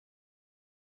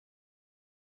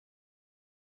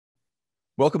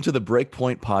Welcome to the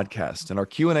Breakpoint Podcast and our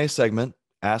Q&A segment,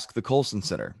 Ask the Colson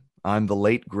Center. I'm the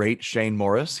late, great Shane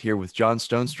Morris here with John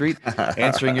Stonestreet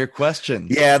answering your questions.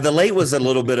 Yeah, the late was a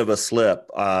little bit of a slip,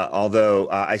 although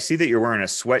I see that you're wearing a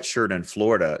sweatshirt in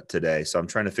Florida today, so I'm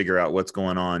trying to figure out what's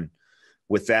going on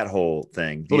with that whole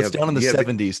thing. Well, it's down in the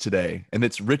 70s today, and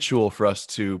it's ritual for us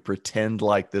to pretend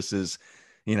like this is,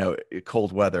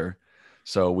 cold weather.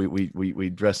 So we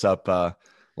dress up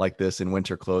like this in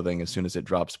winter clothing as soon as it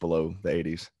drops below the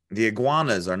 80s. the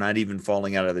iguanas are not even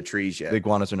falling out of the trees The yet.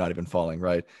 iguanas are not even falling,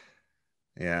 right?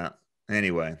 Yeah.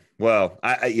 Anyway, well,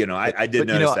 I did But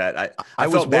notice that. I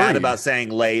was felt bad worried. about saying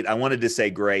late. I wanted to say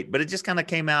great, but it just kind of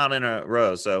came out in a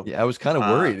row. So, Yeah, I was kind of uh,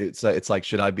 worried. It's like,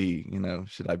 should I be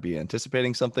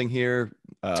anticipating something here?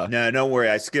 no, don't worry.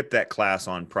 I skipped that class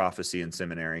on prophecy in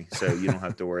seminary, so you don't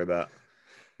have to worry about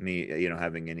me,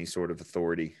 having any sort of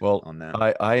authority Well, on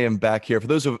that. I am back here. For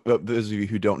those of you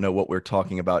who don't know what we're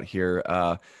talking about here,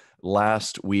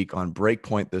 last week on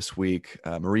Breakpoint this week,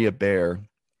 Maria Bear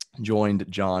joined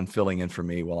John filling in for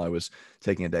me while I was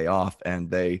taking a day off,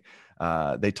 and they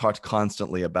talked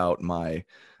constantly about my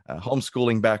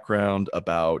homeschooling background,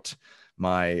 about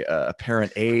my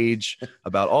apparent age,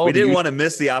 about all We the didn't want to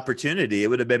miss the opportunity. It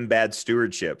would have been bad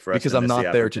stewardship for us because to I'm miss the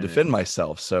not there to opportunity. defend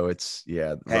myself. So it's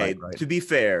right, Hey, right. to be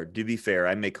fair,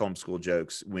 I make homeschool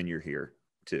jokes when you're here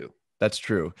too. That's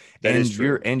true. That is And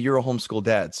you're true. and you're a homeschool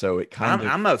dad, so it kind I'm of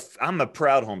I'm a I'm a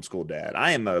proud homeschool dad.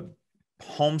 I am a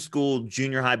homeschool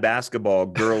junior high basketball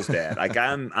girls dad. Like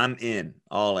I'm in,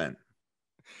 all in.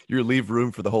 you leave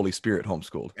room for the Holy Spirit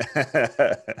homeschooled.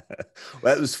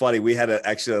 Well, that was funny. We had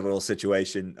actually a little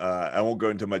situation. I won't go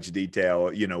into much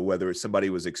detail, whether somebody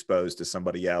was exposed to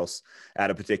somebody else at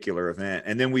a particular event.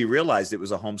 And then we realized it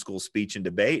was a homeschool speech and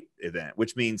debate event,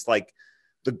 which means like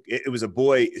it was a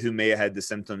boy who may have had the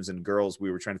symptoms, and girls, we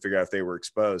were trying to figure out if they were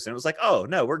exposed. And it was like, oh,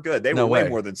 no, we're good. They No were way way.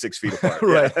 more than 6 feet apart. Yeah.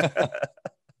 Right.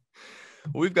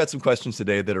 Well, we've got some questions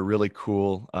today that are really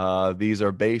cool. These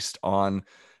are based on,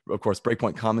 of course,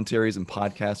 Breakpoint commentaries and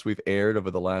podcasts we've aired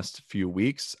over the last few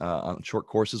weeks, on short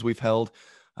courses we've held,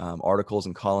 articles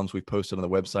and columns we've posted on the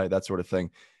website, that sort of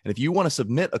thing. And if you want to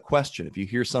submit a question, if you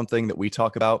hear something that we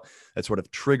talk about that sort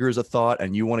of triggers a thought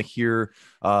and you want to hear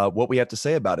what we have to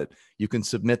say about it, you can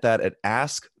submit that at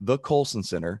Ask the Colson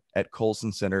Center at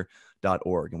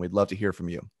colsoncenter.org. And we'd love to hear from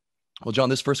you. Well, John,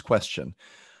 this first question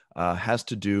has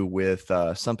to do with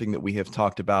something that we have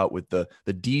talked about with the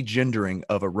degendering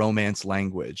of a romance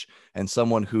language, and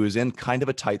someone who is in kind of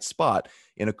a tight spot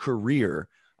in a career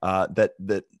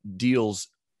that deals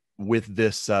with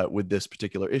this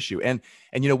particular issue. And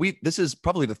this is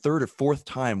probably the third or fourth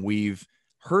time we've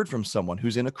heard from someone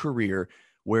who's in a career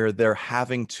where they're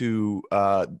having to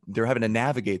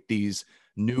navigate these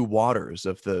new waters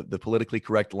of the politically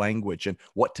correct language and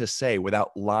what to say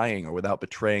without lying or without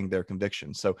betraying their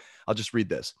convictions. So I'll just read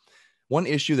this. One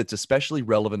issue that's especially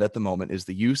relevant at the moment is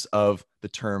the use of the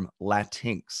term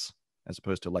Latinx as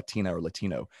opposed to Latina or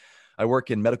Latino. I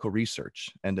work in medical research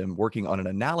and am working on an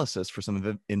analysis for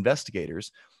some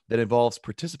investigators that involves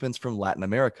participants from Latin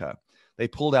America. They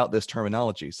pulled out this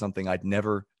terminology, something I'd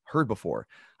never heard before.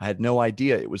 I had no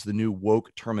idea it was the new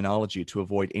woke terminology to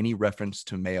avoid any reference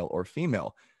to male or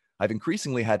female. I've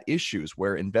increasingly had issues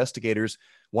where investigators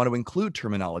want to include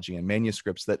terminology in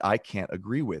manuscripts that I can't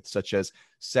agree with, such as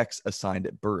sex assigned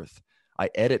at birth. I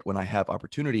edit when I have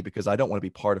opportunity because I don't want to be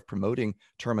part of promoting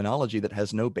terminology that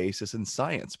has no basis in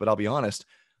science. But I'll be honest,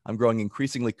 I'm growing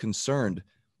increasingly concerned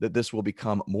that this will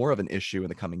become more of an issue in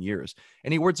the coming years.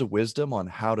 Any words of wisdom on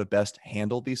how to best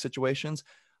handle these situations?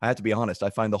 I have to be honest,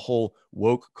 I find the whole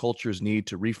woke culture's need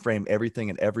to reframe everything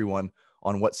and everyone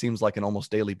on what seems like an almost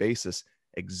daily basis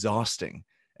exhausting.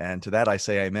 And to that, I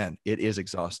say amen. It is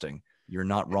exhausting. You're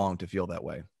not wrong to feel that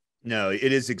way. No, it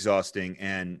is exhausting.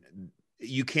 And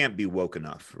you can't be woke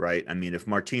enough, right? I mean, if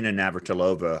Martina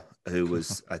Navratilova, who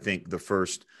was, I think, the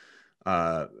first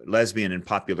lesbian in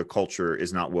popular culture,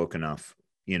 is not woke enough,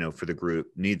 for the group,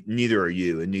 neither are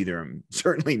you, and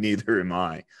certainly neither am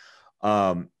I.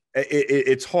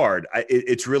 It's hard.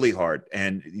 It's really hard.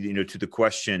 And, to the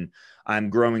question,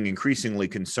 I'm growing increasingly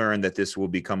concerned that this will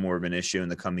become more of an issue in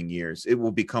the coming years. It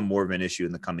will become more of an issue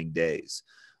in the coming days,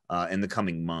 in the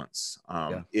coming months.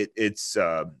 There's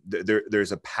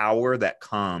a power that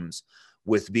comes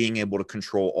with being able to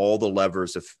control all the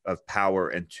levers of power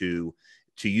and to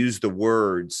use the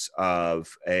words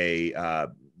of a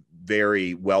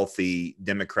very wealthy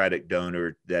Democratic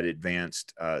donor that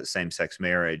advanced same-sex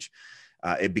marriage.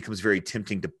 It becomes very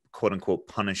tempting to, quote unquote,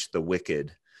 punish the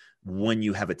wicked when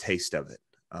you have a taste of it.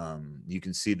 You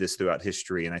can see this throughout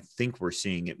history, and I think we're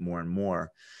seeing it more and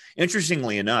more.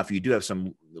 Interestingly enough, you do have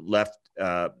some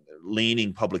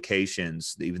leaning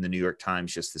publications. Even the New York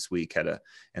Times just this week had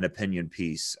an opinion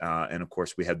piece. And of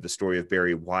course, we have the story of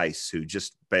Barry Weiss, who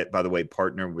just, by the way,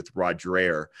 partnered with Rod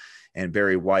Dreher. And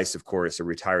Barry Weiss, of course, a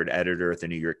retired editor at the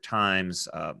New York Times,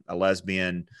 a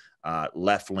lesbian,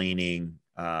 left-leaning,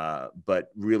 but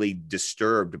really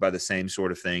disturbed by the same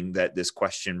sort of thing that this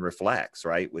question reflects,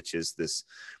 right? Which is this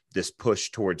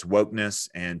push towards wokeness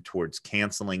and towards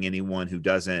canceling anyone who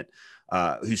doesn't,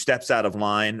 who steps out of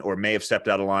line or may have stepped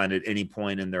out of line at any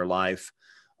point in their life.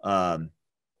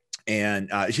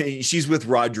 She's with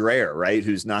Rod Dreher, right?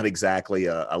 Who's not exactly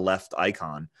a left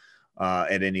icon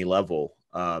at any level.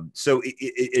 So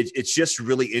it's just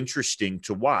really interesting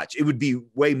to watch. It would be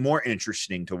way more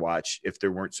interesting to watch if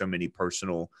there weren't so many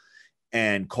personal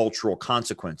and cultural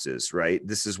consequences, right?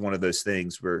 This is one of those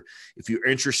things where if you're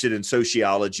interested in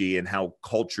sociology and how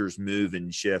cultures move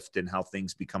and shift and how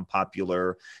things become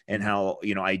popular and how,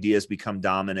 ideas become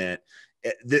dominant,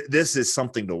 this is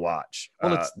something to watch.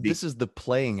 Well, this is the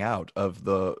playing out of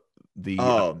the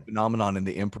phenomenon in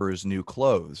the emperor's new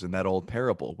clothes in that old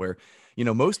parable where,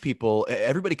 most people,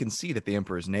 everybody can see that the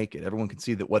emperor is naked. Everyone can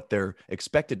see that what they're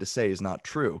expected to say is not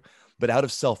true, but out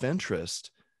of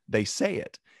self-interest, they say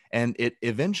it. And it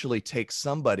eventually takes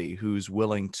somebody who's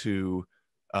willing to,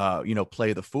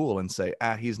 play the fool and say,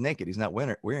 he's naked. He's not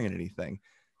wearing anything,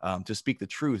 to speak the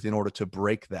truth in order to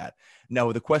break that.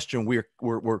 Now, the question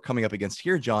we're coming up against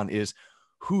here, John, is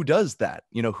who does that?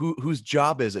 Whose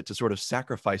job is it to sort of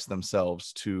sacrifice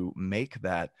themselves to make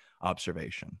that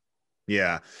observation?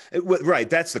 Yeah, right.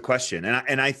 That's the question.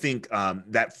 And I think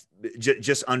that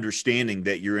just understanding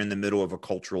that you're in the middle of a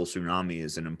cultural tsunami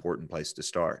is an important place to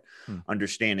start.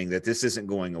 Understanding that this isn't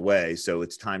going away. So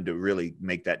it's time to really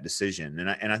make that decision.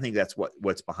 And I think that's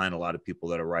what's behind a lot of people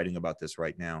that are writing about this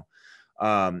right now.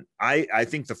 I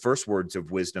think the first words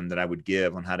of wisdom that I would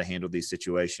give on how to handle these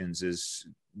situations is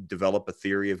develop a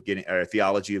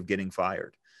theology of getting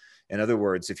fired. In other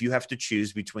words, if you have to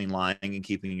choose between lying and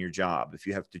keeping your job, if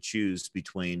you have to choose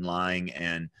between lying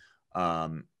and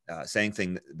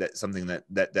saying something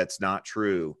that's not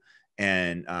true,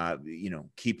 and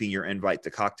keeping your invite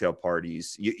to cocktail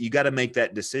parties, you got to make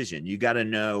that decision. You got to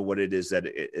know what it is that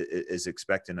is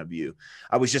expected of you.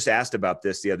 I was just asked about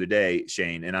this the other day,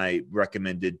 Shane, and I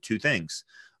recommended two things.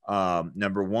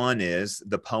 Number one is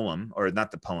the poem, or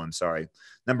not the poem, sorry.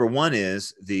 Number one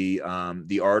is the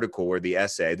article or the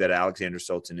essay that Alexander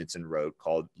Solzhenitsyn wrote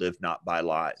called "Live Not by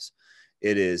Lies."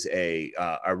 It is a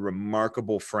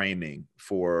remarkable framing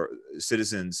for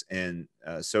citizens in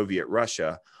Soviet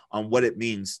Russia on what it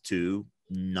means to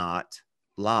not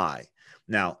lie.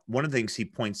 Now, one of the things he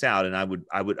points out, and I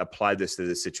would apply this to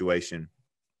this situation,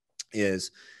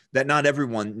 is that not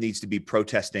everyone needs to be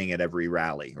protesting at every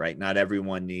rally, right? Not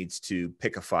everyone needs to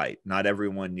pick a fight. Not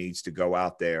everyone needs to go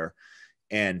out there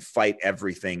and fight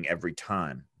everything every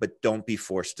time, but don't be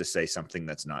forced to say something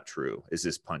that's not true, is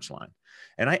this punchline.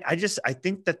 And I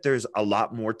think that there's a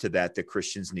lot more to that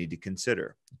Christians need to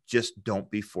consider. Just don't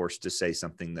be forced to say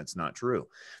something that's not true.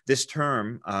 This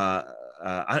term, how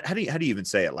do you even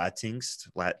say it? Latinxed?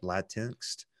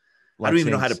 I don't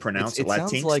even know how to pronounce it.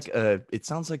 It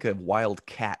sounds like a wild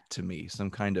cat to me,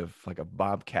 some kind of like a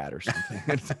bobcat or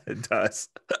something. It does.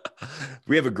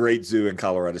 We have a great zoo in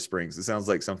Colorado Springs. It sounds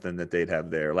like something that they'd have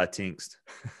there, Latinxed.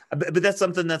 But that's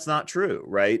something that's not true,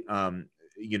 right?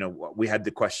 We had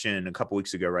the question a couple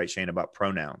weeks ago, right, Shane, about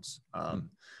pronouns.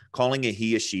 Calling a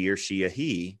he a she or she a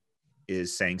he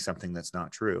is saying something that's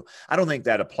not true. I don't think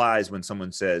that applies when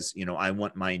someone says, I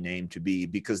want my name to be,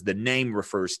 because the name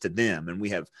refers to them, and we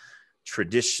have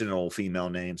traditional female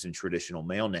names and traditional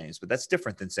male names, but that's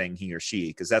different than saying he or she,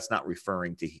 because that's not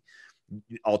referring to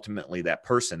ultimately that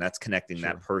person. That's connecting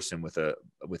that person with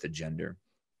a gender.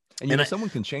 And someone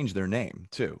can change their name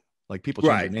too. Like people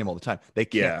change their name all the time. They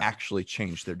can't actually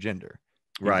change their gender.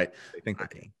 Right. They think they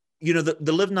can.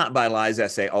 The Live Not by Lies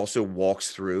essay also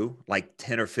walks through like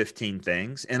 10 or 15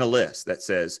 things in a list that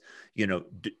says,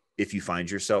 if you find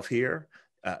yourself here,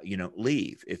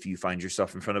 leave. If you find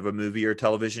yourself in front of a movie or a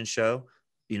television show,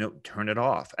 turn it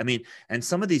off. I mean, and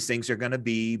some of these things are going to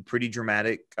be pretty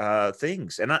dramatic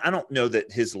things. And I don't know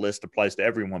that his list applies to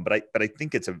everyone, but I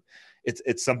think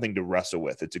it's something to wrestle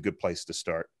with. It's a good place to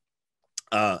start.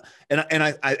 And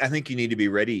I think you need to be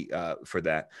ready for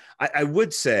that. I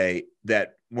would say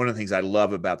that one of the things I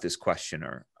love about this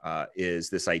questioner is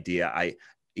this idea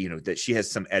that she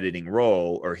has some editing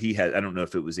role, or he has, I don't know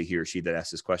if it was a he or she that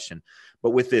asked this question, but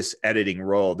with this editing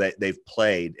role that they've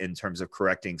played in terms of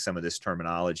correcting some of this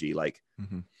terminology, like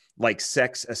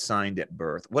sex assigned at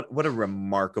birth. What a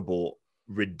remarkable,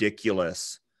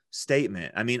 ridiculous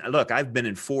statement. I mean, look, I've been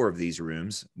in 4 of these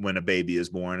rooms when a baby is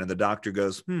born and the doctor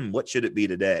goes, what should it be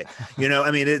today?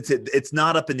 I mean, it's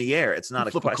not up in the air. It's not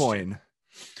a Flip question. a coin.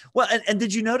 Well, and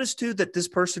did you notice too, that this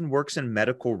person works in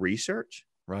medical research?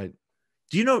 Right.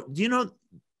 Do you know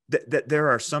that there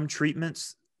are some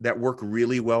treatments that work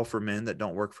really well for men that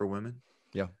don't work for women?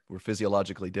 Yeah. We're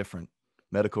physiologically different.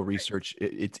 Medical research,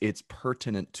 it's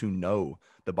pertinent to know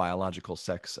the biological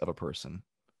sex of a person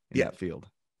in that field.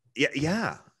 Yeah.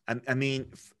 Yeah. I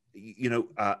mean,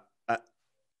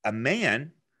 a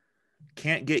man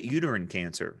can't get uterine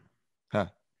cancer. Huh.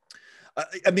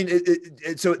 I mean,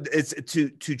 so it's to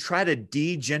try to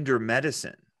de-gender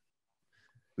medicine.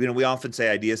 We often say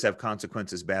ideas have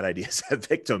consequences, bad ideas have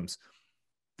victims.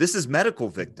 This is medical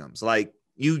victims. Like,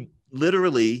 you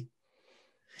literally,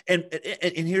 and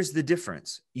here's the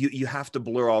difference. You have to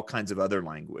blur all kinds of other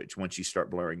language once you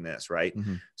start blurring this, right?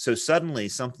 Mm-hmm. So suddenly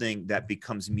something that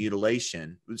becomes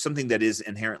mutilation, something that is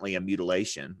inherently a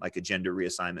mutilation, like a gender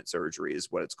reassignment surgery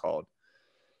is what it's called,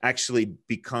 actually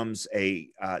becomes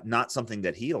not something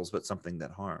that heals, but something that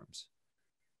harms,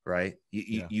 right?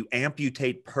 You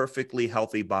amputate perfectly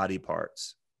healthy body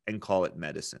parts and call it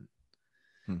medicine.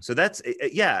 So that's,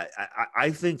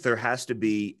 I think there has to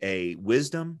be a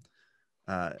wisdom.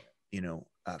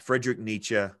 Friedrich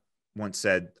Nietzsche once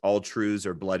said, all truths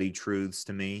are bloody truths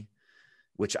to me,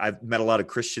 which I've met a lot of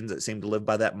Christians that seem to live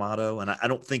by that motto. And I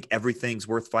don't think everything's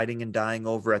worth fighting and dying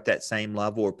over at that same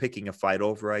level, or picking a fight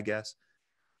over, I guess.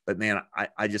 But man,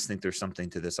 I just think there's something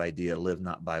to this idea, live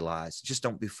not by lies. Just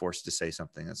don't be forced to say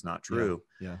something that's not true.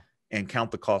 Yeah. And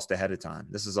count the cost ahead of time.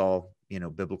 This is all,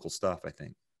 biblical stuff, I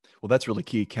think. Well, that's really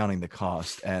key, counting the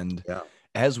cost. And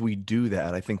as we do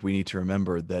that, I think we need to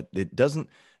remember that it doesn't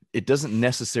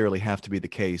necessarily have to be the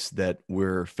case that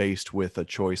we're faced with a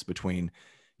choice between,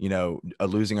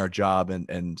 losing our job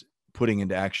and putting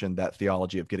into action that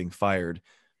theology of getting fired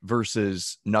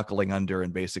versus knuckling under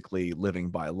and basically living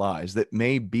by lies. That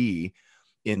may be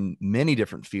in many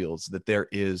different fields that there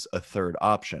is a third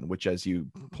option, which, as you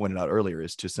pointed out earlier,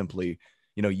 is to simply,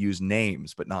 use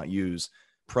names, but not use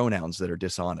pronouns that are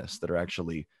dishonest, that are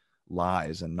actually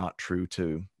lies and not true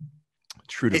to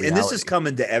reality. And this is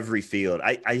coming to every field.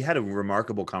 I had a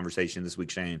remarkable conversation this week,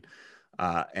 Shane,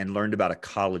 and learned about a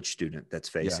college student that's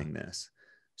facing this.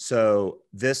 So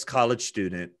this college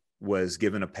student was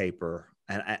given a paper,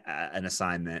 an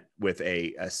assignment with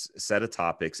a set of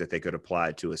topics that they could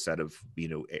apply to a set of,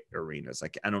 arenas.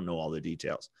 Like, I don't know all the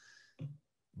details,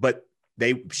 but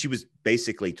she was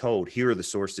basically told, here are the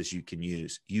sources you can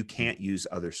use. You can't use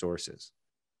other sources.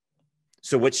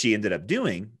 So what she ended up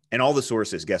doing, and all the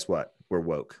sources, guess what? Were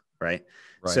woke, right?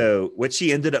 So what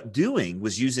she ended up doing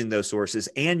was using those sources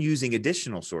and using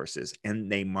additional sources,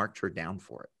 and they marked her down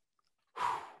for it.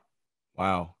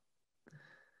 Wow.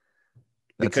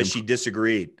 Because she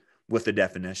disagreed with the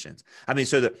definitions. I mean,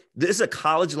 so this is a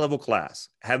college level class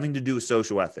having to do with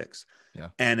social ethics. Yeah.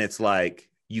 And it's like,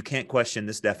 you can't question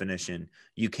this definition.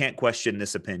 You can't question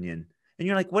this opinion. And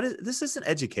you're like, this isn't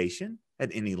education at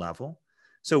any level.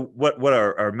 So what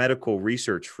our medical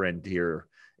research friend here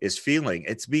is feeling,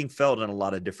 it's being felt in a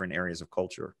lot of different areas of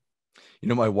culture.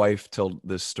 My wife told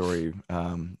this story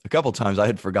a couple of times. I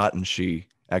had forgotten she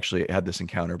actually had this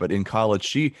encounter, but in college,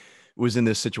 she was in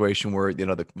this situation where,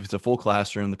 it's a full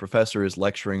classroom. The professor is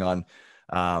lecturing on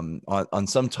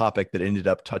some topic that ended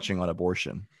up touching on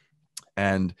abortion.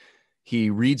 And he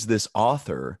reads this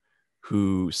author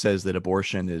who says that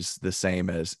abortion is the same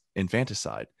as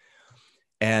infanticide.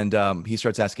 And he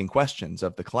starts asking questions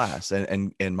of the class.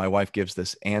 And my wife gives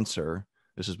this answer.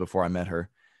 This is before I met her.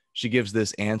 She gives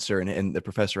this answer, and the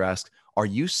professor asks, are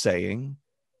you saying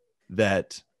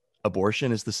that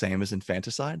abortion is the same as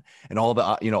infanticide? And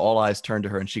all eyes turn to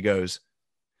her, and she goes,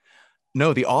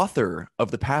 no, the author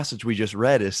of the passage we just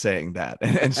read is saying that.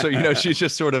 And so, she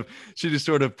just sort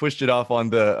of pushed it off on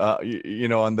the,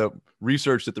 on the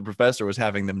research that the professor was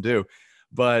having them do.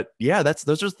 But yeah,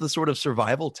 those are the sort of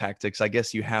survival tactics, I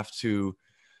guess, you have to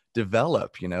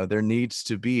develop. There needs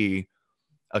to be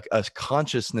a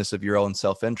consciousness of your own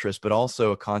self-interest, but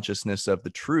also a consciousness of the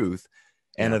truth,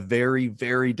 and a very,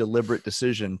 very deliberate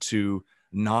decision to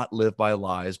not live by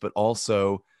lies, but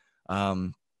also,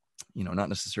 not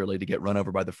necessarily to get run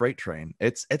over by the freight train.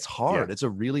 It's hard. Yeah. It's a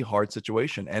really hard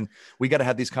situation. And we got to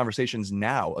have these conversations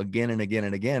now, again and again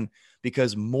and again,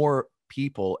 because more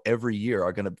people every year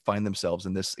are going to find themselves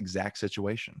in this exact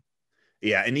situation.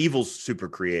 Yeah. And evil's super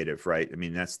creative, right? I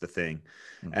mean, that's the thing.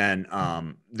 And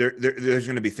there's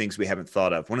going to be things we haven't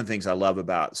thought of. One of the things I love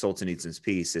about Solzhenitsyn's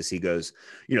piece is he goes,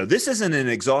 this isn't an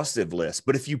exhaustive list,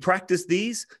 but if you practice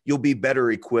these, you'll be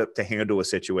better equipped to handle a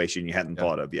situation you hadn't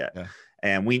thought of yet. Yeah.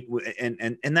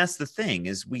 And and that's the thing,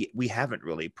 is we haven't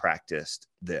really practiced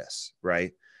this,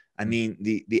 right? I mean,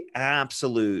 the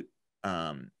absolute,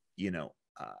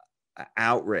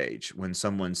 outrage when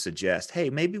someone suggests, hey,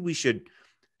 maybe we should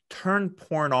turn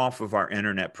porn off of our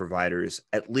internet providers,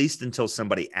 at least until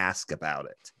somebody asks about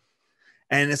it.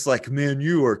 And it's like, man,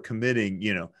 you are committing,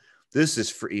 this is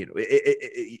free.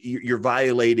 You're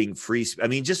violating free. I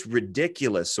mean, just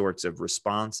ridiculous sorts of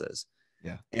responses.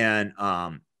 Yeah.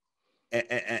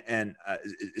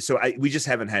 So we just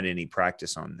haven't had any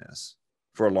practice on this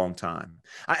for a long time.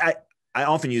 I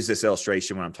often use this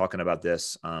illustration when I'm talking about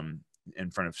this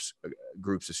in front of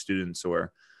groups of students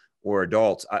or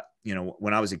adults.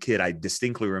 When I was a kid, I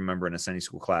distinctly remember in a Sunday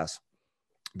school class,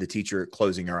 the teacher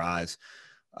closing our eyes,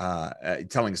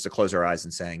 telling us to close our eyes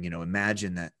and saying,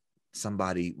 imagine that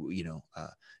somebody,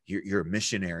 you're a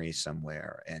missionary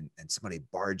somewhere, and somebody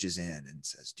barges in and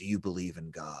says, do you believe in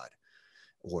God?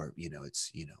 Or,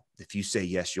 if you say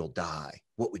yes, you'll die.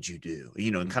 What would you do?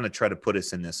 And kind of try to put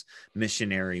us in this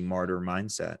missionary martyr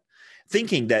mindset,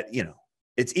 thinking that,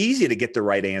 it's easy to get the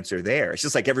right answer there. It's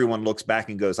just like everyone looks back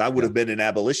and goes, I would have been an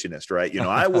abolitionist, right?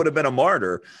 I would have been a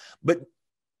martyr, but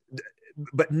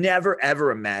never,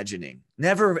 ever imagining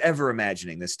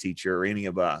this teacher or any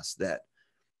of us that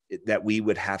we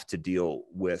would have to deal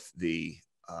with the,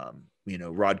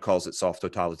 Rod calls it soft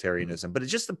totalitarianism, but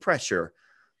it's just the pressure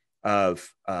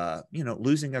of,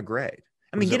 losing a grade.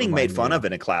 I mean, getting made fun of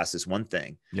in a class is one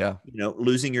thing. Yeah.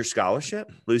 Losing your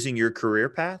scholarship, losing your career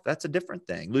path, that's a different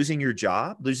thing. Losing your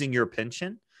job, losing your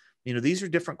pension. These are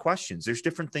different questions. There's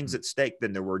different things at stake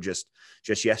than there were just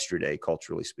yesterday,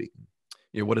 culturally speaking.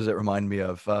 Yeah. What does it remind me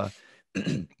of?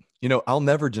 I'll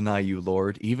never deny you,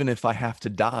 Lord, even if I have to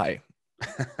die.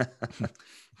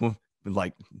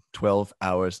 Like 12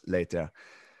 hours later.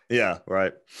 Yeah,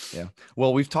 right. Yeah.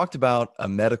 Well, we've talked about a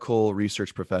medical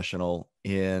research professional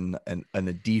in a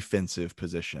defensive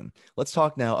position. Let's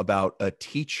talk now about a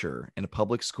teacher in a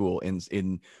public school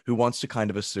in who wants to kind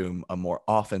of assume a more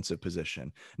offensive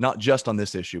position, not just on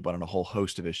this issue, but on a whole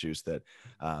host of issues that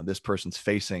this person's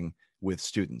facing with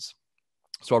students.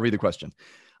 So I'll read the question.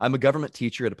 I'm a government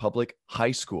teacher at a public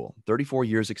high school, 34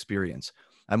 years experience.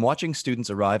 I'm watching students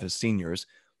arrive as seniors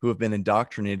who have been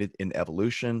indoctrinated in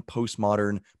evolution,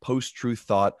 postmodern, post-truth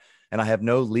thought, and I have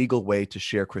no legal way to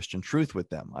share Christian truth with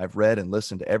them. I've read and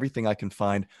listened to everything I can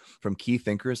find from key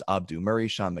thinkers, Abdu Murray,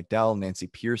 Sean McDowell, Nancy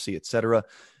Pearcey, etc.,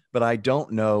 but I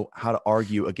don't know how to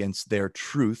argue against their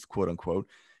truth, quote unquote,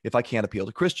 if I can't appeal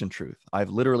to Christian truth.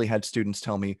 I've literally had students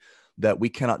tell me that we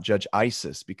cannot judge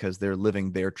ISIS because they're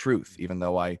living their truth, even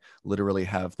though I literally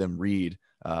have them read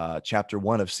chapter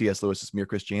 1 of C.S. Lewis's Mere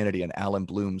Christianity and Alan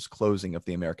Bloom's Closing of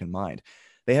the American Mind.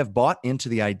 They have bought into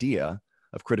the idea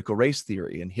of critical race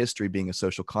theory and history being a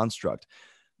social construct.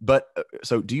 But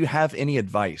so do you have any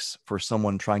advice for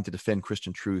someone trying to defend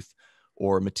Christian truth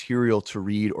or material to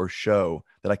read or show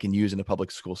that I can use in a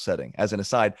public school setting? As an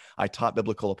aside, I taught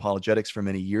biblical apologetics for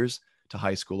many years to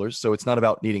high schoolers. So it's not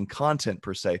about needing content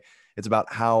per se. It's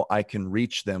about how I can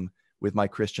reach them with my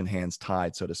Christian hands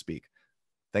tied, so to speak.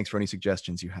 Thanks for any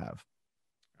suggestions you have.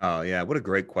 Oh yeah, what a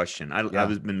great question!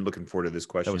 I've been looking forward to this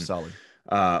question. That was solid.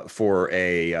 For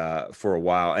a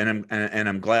while, and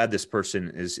I'm glad this person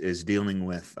is dealing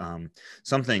with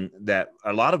something that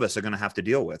a lot of us are going to have to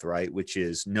deal with, right? Which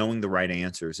is knowing the right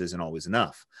answers isn't always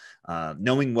enough.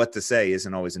 Knowing what to say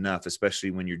isn't always enough,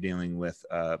 especially when you're dealing with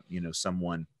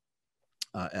someone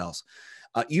else.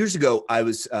 Years ago, I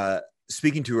was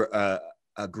speaking to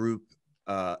a group.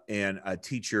 And a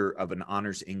teacher of an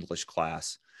honors English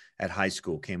class at high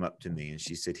school came up to me and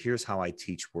she said, here's how I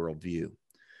teach Worldview.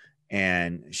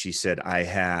 And she said, I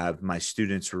have my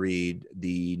students read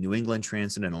the New England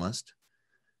Transcendentalist.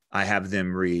 I have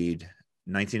them read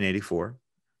 1984.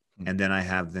 And then I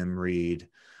have them read,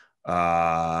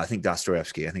 I think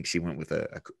Dostoevsky. I think she went with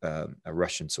a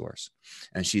Russian source.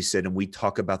 And she said, and we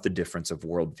talk about the difference of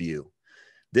worldview.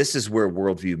 This is where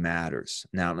worldview matters.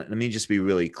 Now, let me just be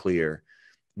really clear.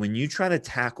 When you try to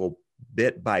tackle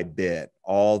bit by bit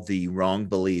all the wrong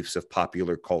beliefs of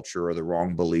popular culture or the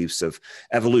wrong beliefs of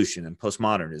evolution and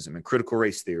postmodernism and critical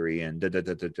race theory and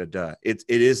it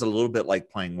is a little bit like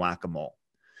playing whack-a-mole.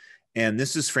 And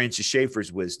this is Francis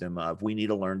Schaeffer's wisdom of we need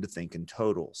to learn to think in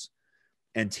totals.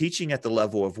 And teaching at the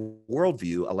level of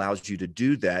worldview allows you to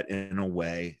do that in a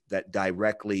way that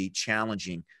directly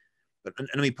challenging. But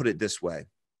let me put it this way.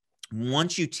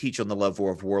 Once you teach on the level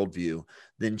of worldview,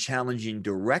 then challenging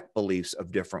direct beliefs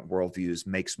of different worldviews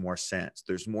makes more sense.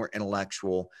 There's more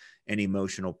intellectual and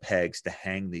emotional pegs to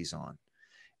hang these on.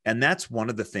 And that's one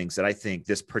of the things that I think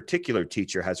this particular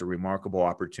teacher has a remarkable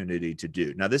opportunity to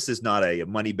do. Now, this is not a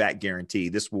money back guarantee.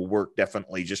 This will work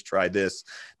definitely. Just try this,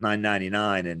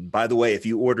 $9.99. And by the way, if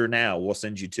you order now, we'll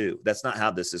send you two. That's not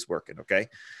how this is working, okay?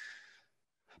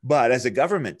 But as a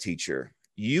government teacher,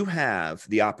 you have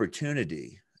the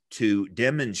opportunity to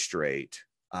demonstrate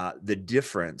the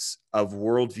difference of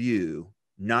worldview,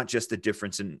 not just the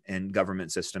difference in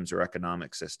government systems or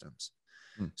economic systems.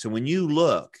 So when you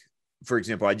look, for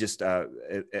example, I just have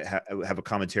a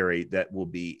commentary that will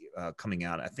be coming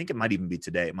out. I think it might even be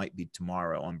today. It might be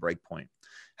tomorrow on Breakpoint,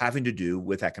 having to do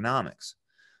with economics.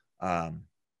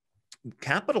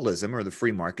 Capitalism, or the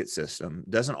free market system,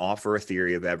 doesn't offer a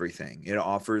theory of everything. It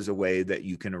offers a way that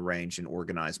you can arrange and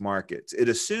organize markets. It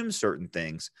assumes certain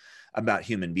things about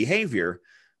human behavior,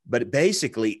 but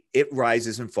basically it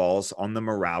rises and falls on the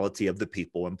morality of the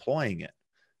people employing it.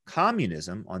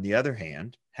 Communism, on the other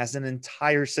hand, has an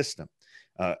entire system.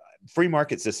 Free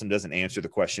market system doesn't answer the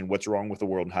question, what's wrong with the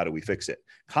world and how do we fix it?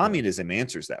 Communism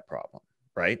answers that problem,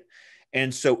 right?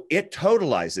 And so it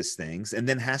totalizes things and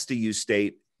then has to use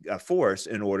state force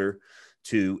in order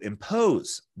to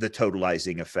impose the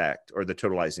totalizing effect or the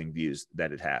totalizing views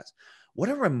that it has. What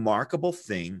a remarkable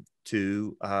thing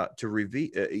to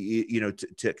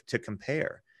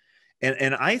compare.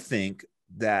 And I think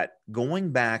that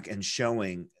going back and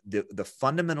showing the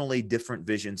fundamentally different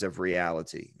visions of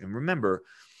reality. And remember,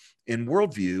 in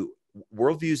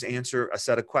worldviews answer a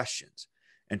set of questions.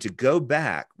 And to go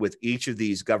back with each of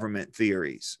these government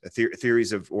theories,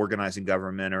 theories of organizing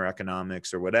government or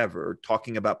economics or whatever, or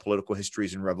talking about political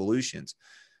histories and revolutions,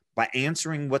 by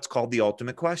answering what's called the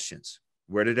ultimate questions.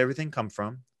 Where did everything come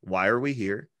from? Why are we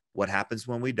here? What happens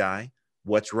when we die?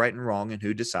 What's right and wrong and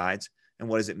who decides? And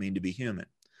what does it mean to be human?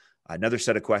 Another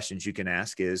set of questions you can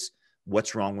ask is,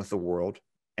 what's wrong with the world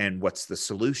and what's the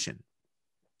solution?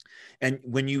 And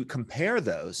when you compare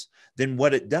those, then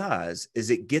what it does is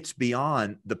it gets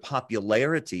beyond the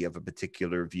popularity of a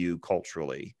particular view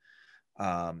culturally,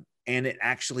 and it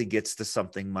actually gets to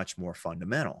something much more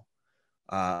fundamental,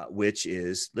 which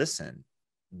is, listen,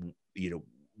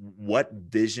 what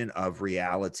vision of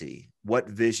reality, what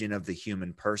vision of the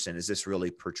human person is this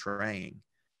really portraying?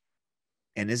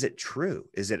 And is it true?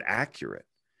 Is it accurate?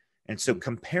 And so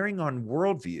comparing on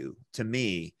worldview, to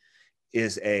me,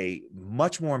 is a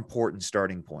much more important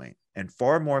starting point and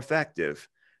far more effective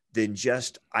than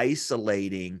just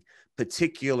isolating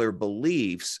particular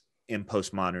beliefs in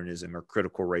postmodernism or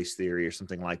critical race theory or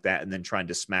something like that, and then trying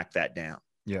to smack that down.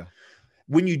 Yeah.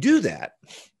 When you do that,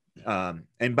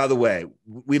 and by the way,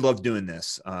 we love doing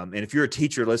this. And if you're a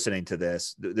teacher listening to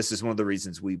this, this is one of the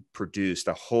reasons we produced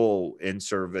a whole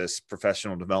in-service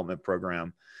professional development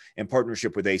program in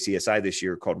partnership with ACSI this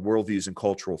year called Worldviews and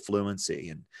Cultural Fluency.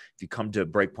 And if you come to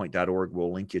breakpoint.org,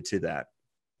 we'll link you to that.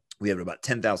 We have about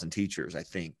 10,000 teachers, I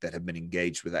think, that have been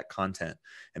engaged with that content.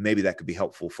 And maybe that could be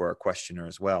helpful for our questioner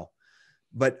as well.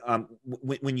 But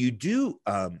when you do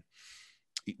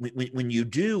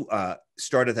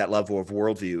start at that level of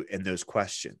worldview and those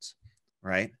questions,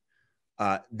 right?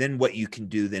 Then what you can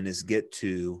do then is get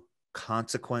to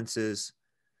consequences,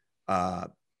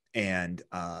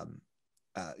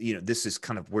 this is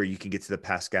kind of where you can get to the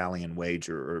Pascalian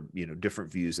wager or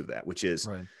different views of that, which is,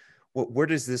 right. Well, where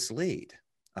does this lead?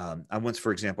 I once,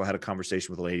 for example, had a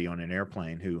conversation with a lady on an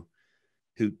airplane who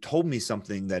told me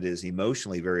something that is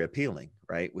emotionally very appealing,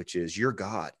 right? Which is, you're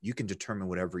God. You can determine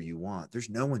whatever you want. There's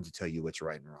no one to tell you what's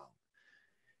right and wrong.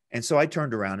 And so I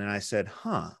turned around and I said,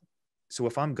 so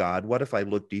if I'm God, what if I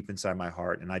look deep inside my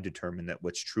heart and I determine that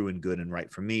what's true and good and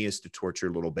right for me is to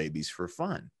torture little babies for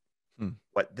fun?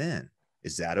 What then?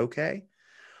 Is that okay?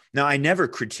 Now, I never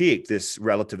critiqued this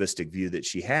relativistic view that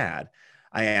she had.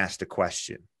 I asked a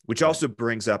question, which also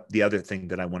brings up the other thing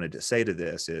that I wanted to say to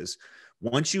this is,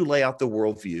 once you lay out the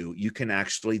worldview, you can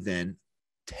actually then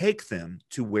take them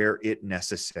to where it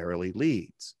necessarily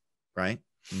leads, right?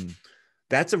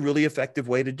 That's a really effective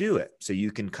way to do it. So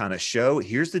you can kind of show,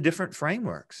 here's the different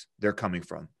frameworks they're coming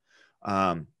from.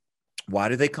 Why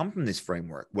do they come from this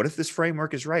framework? What if this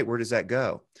framework is right? Where does that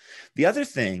go? The other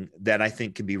thing that I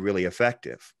think can be really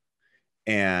effective,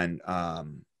 and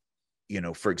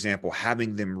for example,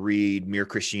 having them read Mere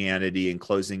Christianity and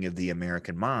Closing of the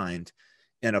American Mind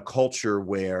in a culture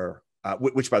where,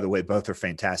 which by the way, both are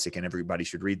fantastic and everybody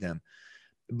should read them.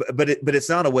 But it's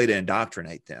not a way to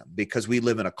indoctrinate them, because we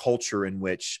live in a culture in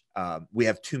which we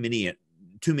have too many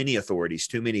authorities,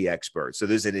 too many experts. So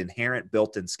there's an inherent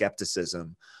built-in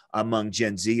skepticism among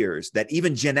Gen Zers that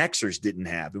even Gen Xers didn't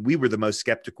have. And we were the most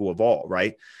skeptical of all,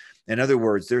 right? In other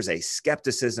words, there's a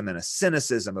skepticism and a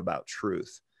cynicism about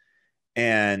truth.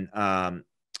 And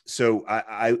So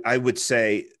I would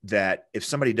say that if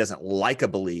somebody doesn't like a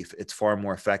belief, it's far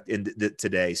more effective.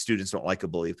 Today, students don't like a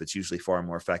belief. It's usually far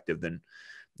more effective than,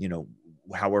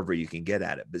 however you can get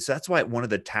at it. But so that's why one of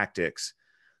the tactics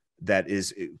that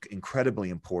is incredibly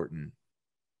important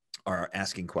are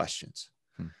asking questions.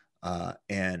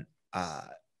 And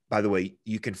by the way,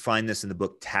 you can find this in the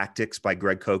book Tactics by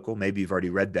Greg Koukl. Maybe you've already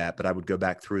read that, but I would go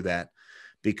back through that,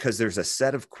 because there's a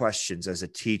set of questions as a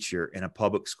teacher in a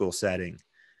public school setting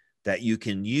that you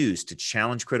can use to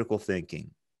challenge critical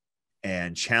thinking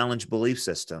and challenge belief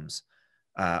systems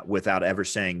without ever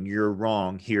saying, you're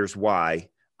wrong, here's why,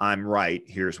 I'm right,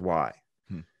 here's why.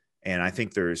 And I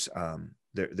think there's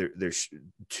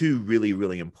two really,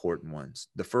 really important ones.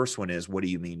 The first one is, what do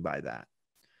you mean by that?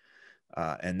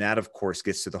 And that, of course,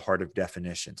 gets to the heart of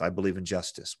definitions. I believe in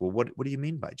justice. Well, what do you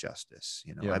mean by justice?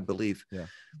 I believe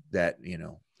that,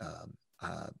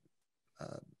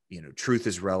 truth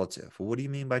is relative. Well, what do you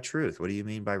mean by truth? What do you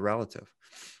mean by relative?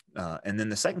 And then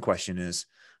the second question is,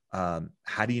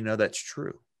 how do you know that's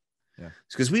true?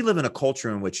 It's because we live in a culture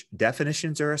in which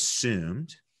definitions are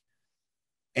assumed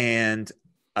and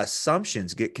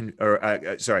assumptions get,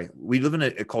 we live in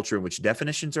a culture in which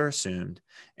definitions are assumed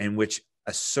and which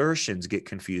assertions get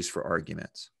confused for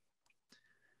arguments.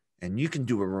 And you can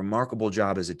do a remarkable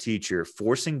job as a teacher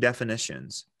forcing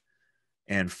definitions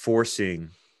and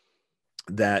forcing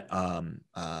that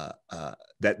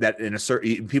that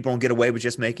in people don't get away with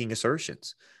just making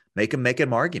assertions. Make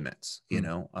them arguments,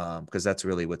 because that's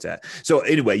really what's at. So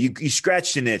anyway, you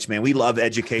scratched an itch, man. We love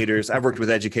educators. I've worked with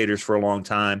educators for a long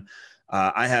time.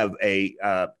 I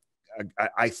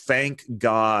thank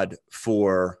God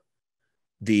for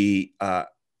the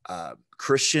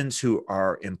Christians who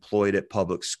are employed at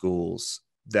public schools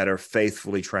that are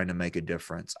faithfully trying to make a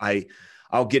difference.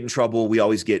 I'll get in trouble. We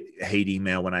always get hate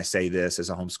email when I say this as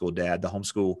a homeschool dad. The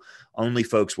homeschool only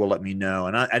folks will let me know.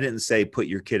 And I didn't say put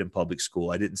your kid in public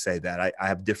school. I didn't say that. I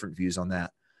have different views on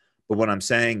that. But what I'm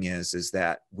saying is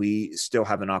that we still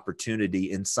have an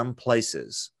opportunity in some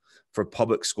places for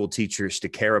public school teachers to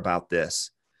care about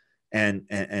this and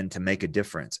to make a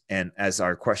difference. And as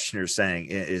our questioner is saying,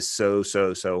 it is so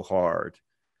hard.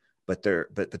 But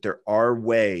there are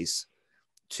ways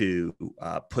to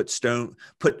put,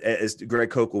 as Greg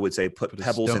Koukl would say, put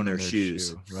pebbles in their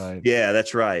shoes. Right. Yeah,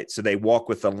 that's right. So they walk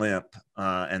with a limp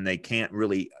and they can't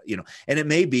really, and it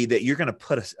may be that you're going to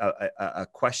put a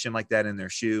question like that in their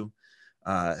shoe.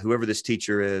 Whoever this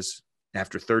teacher is,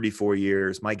 after 34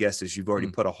 years, my guess is you've already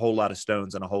put a whole lot of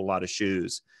stones in a whole lot of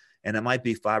shoes. And it might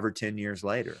be 5 or 10 years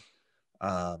later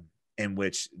in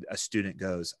which a student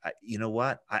goes, you know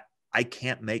what? I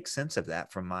can't make sense of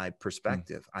that from my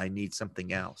perspective. I need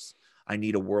something else. I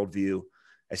need a worldview,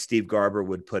 as Steve Garber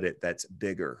would put it, that's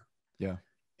bigger. Yeah.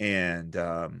 And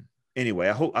anyway,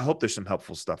 I hope there's some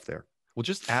helpful stuff there. Well,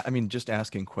 just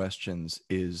asking questions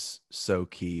is so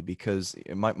key, because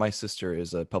my sister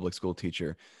is a public school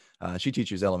teacher. She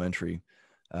teaches elementary.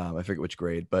 I forget which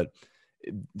grade, but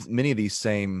many of these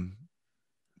same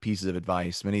pieces of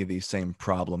advice, many of these same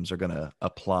problems are going to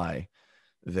apply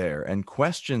there. And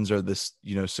questions are this,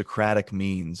 Socratic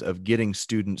means of getting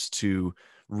students to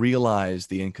realize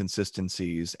the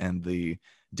inconsistencies and the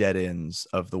dead ends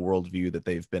of the worldview that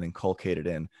they've been inculcated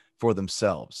in for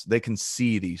themselves. They can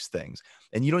see these things,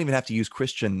 and you don't even have to use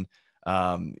Christian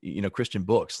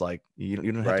books. Like you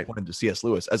don't have to point them to C.S.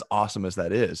 Lewis, as awesome as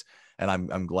that is. And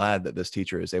I'm glad that this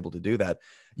teacher is able to do that.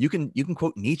 You can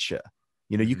quote Nietzsche.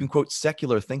 You can quote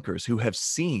secular thinkers who have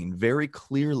seen very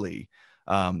clearly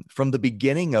from the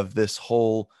beginning of this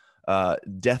whole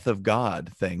death of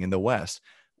God thing in the West,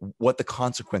 what the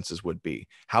consequences would be,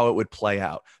 how it would play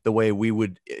out, the way we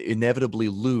would inevitably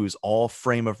lose all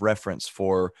frame of reference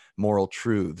for moral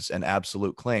truths and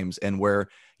absolute claims, and where,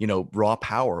 raw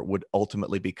power would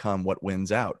ultimately become what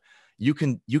wins out. You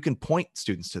can point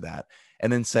students to that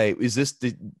and then say, is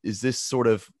this sort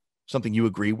of something you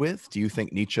agree with? Do you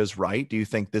think Nietzsche's right? Do you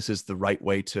think this is the right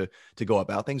way to go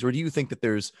about things? Or do you think that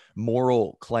there's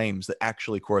moral claims that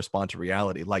actually correspond to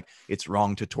reality, like it's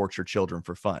wrong to torture children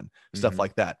for fun, stuff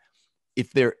like that?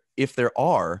 If there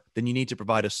are, then you need to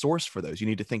provide a source for those. You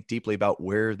need to think deeply about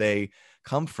where they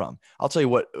come from. I'll tell you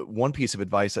what, one piece of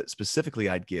advice that specifically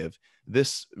I'd give,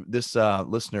 this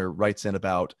listener writes in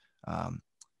about,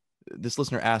 this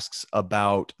listener asks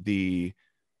about the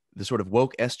sort of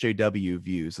woke SJW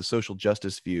views, the social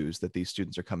justice views that these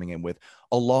students are coming in with,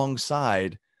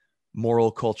 alongside moral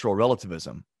cultural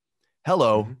relativism.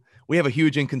 Hello, we have a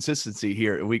huge inconsistency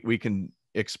here we can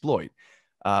exploit.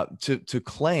 To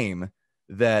claim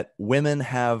that women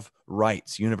have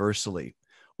rights universally,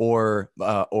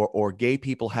 or gay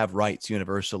people have rights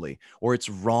universally, or it's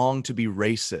wrong to be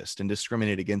racist and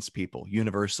discriminate against people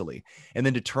universally, and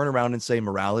then to turn around and say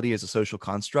morality is a social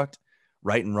construct,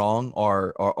 right and wrong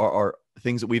are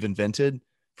things that we've invented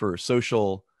for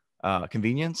social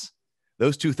convenience.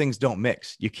 Those two things don't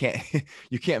mix. You can't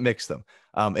you can't mix them.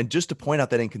 And just to point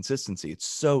out that inconsistency, it's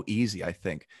so easy, I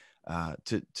think,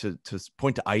 to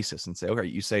point to ISIS and say, okay,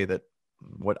 you say that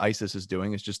what ISIS is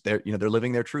doing is just they're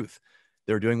living their truth.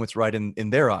 They're doing what's right in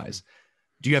their eyes.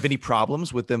 Do you have any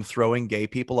problems with them throwing gay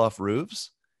people off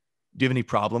roofs? Do you have any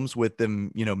problems with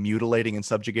them, mutilating and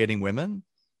subjugating women?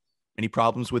 Any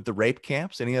problems with the rape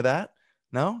camps? Any of that?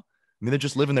 No? I mean, they're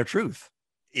just living their truth.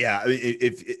 Yeah,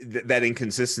 if that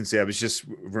inconsistency, I was just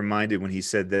reminded when he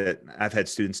said that I've had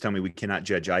students tell me we cannot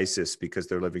judge ISIS because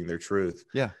they're living their truth.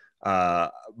 Yeah.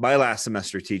 My last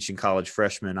semester teaching college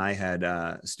freshmen, I had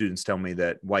students tell me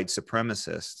that white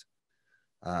supremacists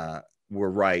were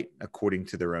right according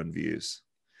to their own views.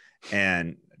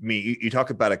 And I mean, you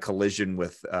talk about a collision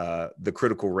with the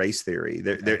critical race theory.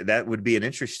 That would be an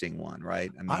interesting one,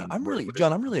 right? I mean,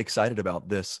 John, I'm really excited about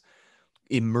this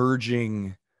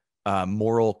emerging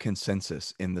moral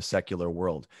consensus in the secular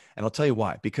world. And I'll tell you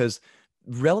why, because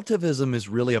relativism is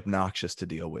really obnoxious to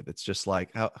deal with. It's just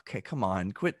like, okay, come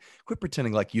on, quit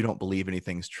pretending like you don't believe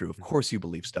anything's true. Of course you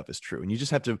believe stuff is true. And you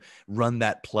just have to run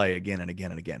that play again and again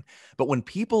and again. But when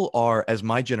people are, as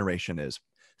my generation is,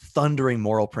 thundering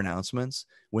moral pronouncements,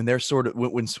 when they're sort of,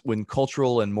 when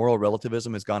cultural and moral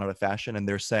relativism has gone out of fashion and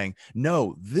they're saying,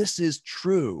 no, this is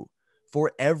true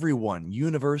for everyone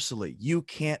universally. You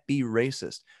can't be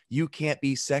racist. You can't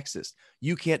be sexist.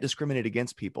 You can't discriminate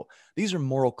against people. These are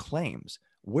moral claims.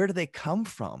 Where do they come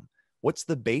from? What's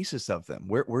the basis of them?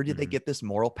 Where did they get this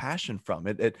moral passion from?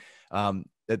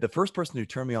 The first person who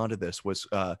turned me on to this was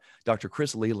Dr.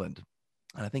 Chris Leland.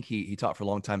 And I think he taught for a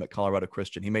long time at Colorado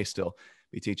Christian. He may still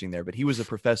be teaching there, but he was a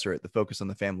professor at the Focus on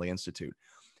the Family Institute.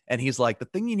 And he's like, the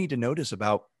thing you need to notice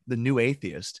about the new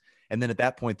atheist, and then at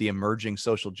that point, the emerging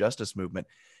social justice movement,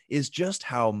 is just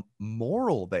how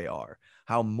moral they are,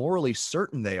 how morally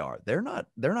certain they are. They're not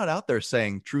out there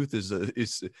saying truth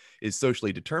is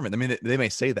socially determined. I mean, they may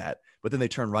say that, but then they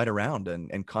turn right around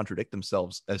and contradict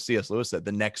themselves, as C.S. Lewis said,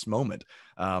 the next moment.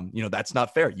 That's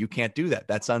not fair. You can't do that.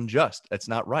 That's unjust. That's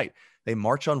not right. They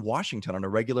march on Washington on a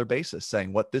regular basis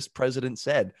saying what this president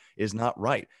said is not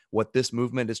right. What this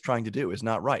movement is trying to do is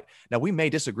not right. Now, we may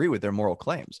disagree with their moral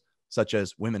claims, such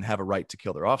as women have a right to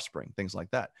kill their offspring, things like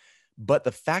that. But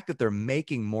the fact that they're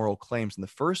making moral claims in the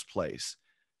first place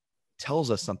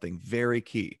tells us something very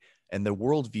key. And the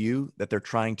worldview that they're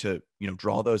trying to,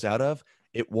 draw those out of,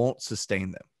 it won't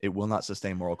sustain them. It will not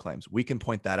sustain moral claims. We can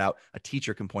point that out. A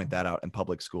teacher can point that out in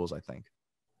public schools, I think.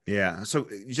 Yeah. So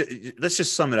let's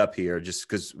just sum it up here, just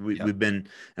because we've been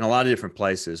in a lot of different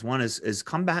places. One is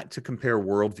come back to compare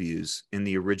worldviews in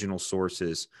the original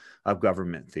sources of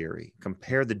government theory.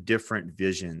 Compare the different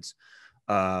visions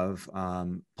of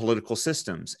political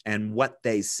systems and what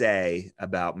they say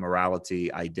about morality,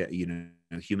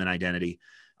 human identity,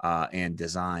 and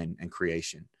design and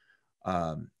creation.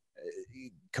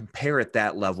 Compare at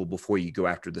that level before you go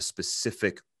after the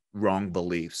specific wrong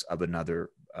beliefs of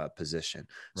another position,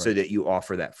 right, so that you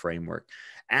offer that framework.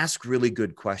 Ask really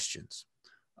good questions.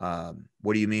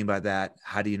 What do you mean by that?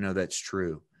 How do you know that's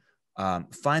true?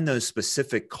 Find those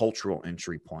specific cultural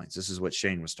entry points. This is what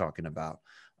Shane was talking about,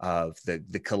 of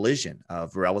the collision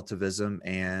of relativism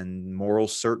and moral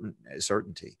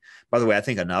certainty. By the way, I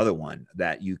think another one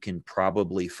that you can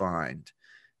probably find,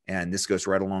 and this goes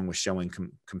right along with showing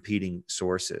competing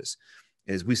sources,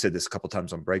 is, we said this a couple of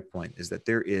times on Breakpoint, is that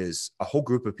there is a whole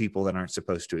group of people that aren't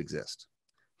supposed to exist,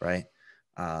 right?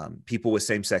 People with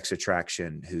same-sex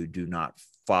attraction who do not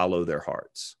follow their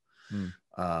hearts.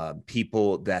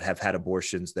 People that have had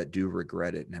abortions that do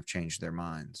regret it and have changed their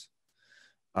minds.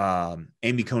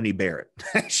 Amy Coney Barrett,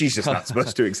 she's just not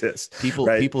supposed to exist.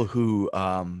 People who,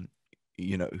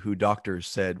 who doctors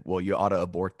said, well, you ought to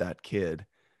abort that kid.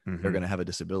 They're going to have a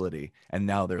disability. And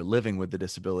now they're living with the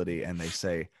disability. And they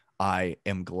say, I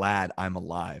am glad I'm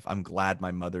alive. I'm glad my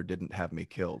mother didn't have me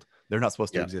killed. They're not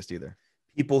supposed to exist either.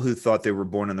 People who thought they were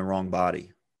born in the wrong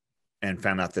body and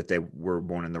found out that they were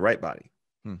born in the right body.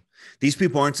 These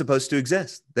people aren't supposed to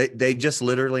exist. They just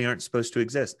literally aren't supposed to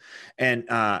exist. And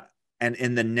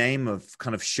in the name of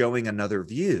kind of showing another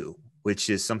view,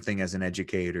 which is something as an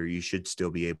educator you should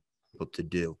still be able to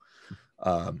do.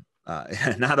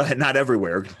 Not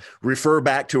everywhere. Refer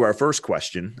back to our first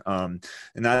question. And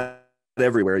not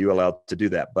everywhere you're allowed to do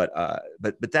that, but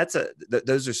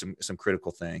those are some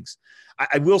critical things.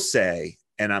 I will say,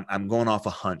 and I'm going off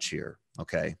a hunch here,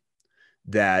 okay,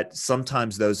 that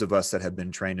sometimes those of us that have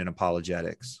been trained in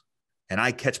apologetics, and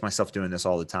I catch myself doing this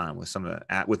all the time with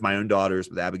with my own daughters,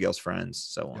 with Abigail's friends,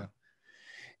 so on,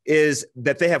 is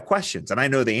that they have questions and I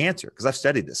know the answer because I've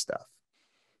studied this stuff.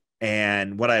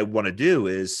 And what I want to do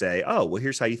is say, oh, well,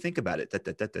 here's how you think about it.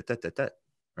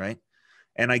 Right.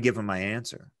 And I give them my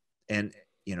answer. And,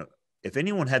 if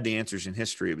anyone had the answers in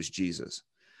history, it was Jesus.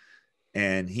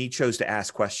 And he chose to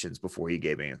ask questions before he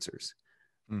gave answers.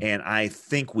 And I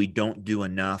think we don't do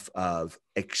enough of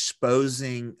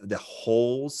exposing the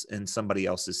holes in somebody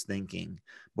else's thinking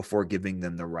before giving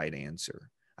them the right answer.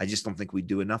 I just don't think we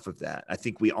do enough of that. I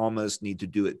think we almost need to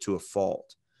do it to a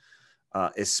fault,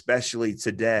 especially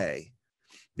today,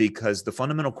 because the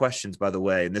fundamental questions, by the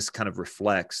way, and this kind of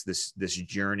reflects this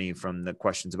journey from the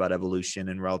questions about evolution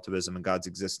and relativism and God's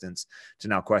existence to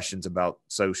now questions about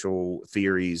social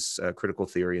theories, critical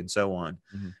theory, and so on.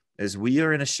 Is we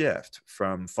are in a shift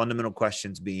from fundamental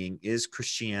questions being, is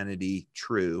Christianity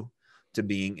true, to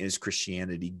being, is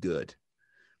Christianity good?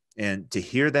 And to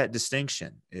hear that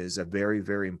distinction is a very,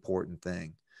 very important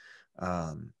thing.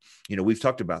 We've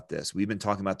talked about this. We've been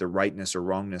talking about the rightness or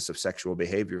wrongness of sexual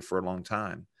behavior for a long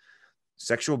time.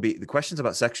 The questions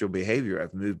about sexual behavior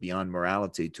have moved beyond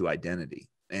morality to identity.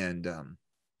 And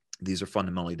these are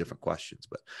fundamentally different questions,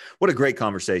 but what a great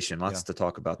conversation. Lots to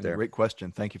talk about there. Great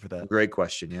question. Thank you for that. Great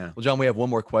question. Yeah. Well, John, we have one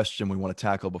more question we want to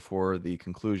tackle before the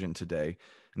conclusion today.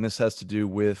 And this has to do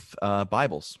with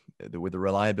Bibles, with the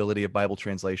reliability of Bible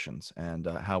translations and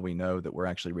how we know that we're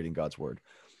actually reading God's word.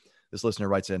 This listener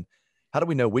writes in, how do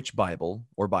we know which Bible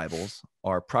or Bibles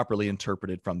are properly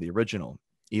interpreted from the original?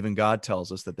 Even God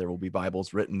tells us that there will be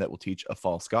Bibles written that will teach a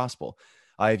false gospel.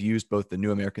 I have used both the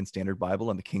New American Standard Bible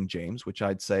and the King James, which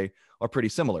I'd say are pretty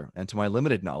similar, and to my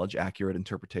limited knowledge, accurate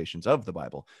interpretations of the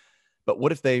Bible. But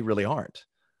what if they really aren't?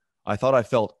 I thought I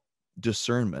felt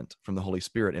discernment from the Holy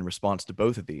Spirit in response to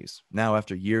both of these. Now,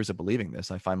 after years of believing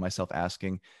this, I find myself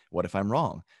asking, what if I'm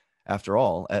wrong? After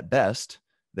all, at best,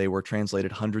 they were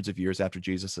translated hundreds of years after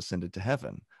Jesus ascended to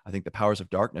heaven. I think the powers of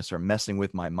darkness are messing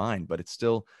with my mind, but it's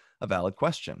still a valid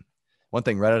question. One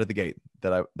thing right out of the gate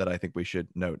that I think we should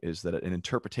note is that an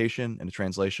interpretation and a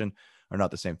translation are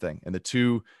not the same thing. And the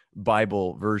two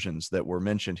Bible versions that were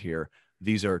mentioned here,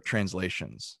 these are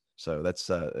translations. So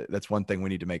that's one thing we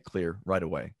need to make clear right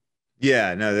away.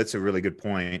 Yeah, no, that's a really good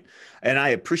point. And I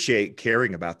appreciate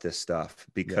caring about this stuff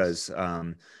because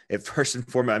at first and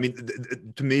foremost, I mean,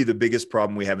 to me, the biggest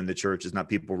problem we have in the church is not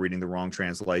people reading the wrong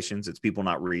translations. It's people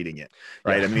not reading it,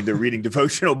 right? Yeah. I mean, they're reading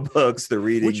devotional books. They're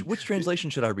reading. Which translation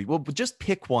should I read? Well, just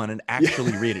pick one and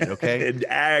actually read it, okay? And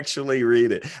actually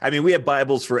read it. I mean, we have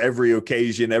Bibles for every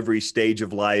occasion, every stage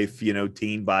of life,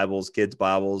 teen Bibles, kids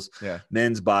Bibles,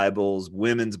 men's Bibles,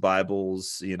 women's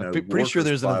Bibles, I'm pretty sure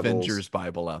there's Bibles. An Avengers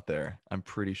Bible out there. I'm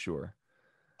pretty sure.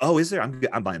 Oh, is there?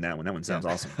 I'm buying that one. That one sounds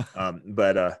awesome.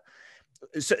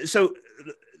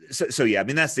 So yeah, I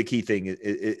mean, that's the key thing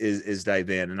is dive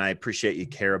in. And I appreciate you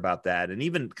care about that. And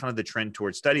even kind of the trend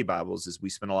towards study Bibles is we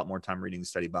spend a lot more time reading the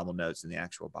study Bible notes than the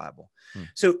actual Bible.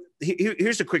 So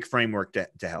here's a quick framework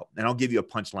to help. And I'll give you a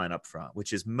punchline up front,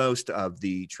 which is most of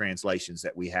the translations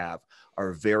that we have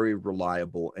are very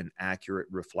reliable and accurate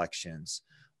reflections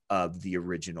of the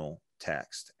original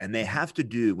text. And they have to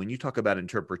do, when you talk about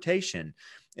interpretation,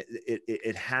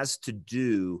 it has to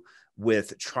do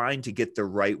with trying to get the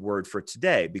right word for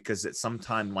today, because at some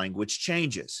time language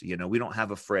changes. We don't have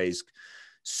a phrase,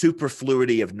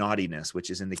 superfluity of naughtiness,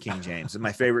 which is in the King James. It's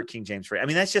my favorite King James phrase. I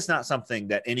mean, that's just not something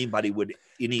that anybody would.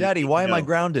 Daddy, why am I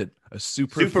grounded? A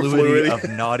superfluity of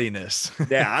naughtiness.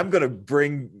 Yeah, I'm going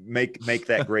to make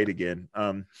that great again.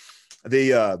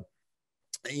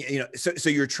 So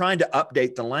you're trying to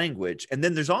update the language. And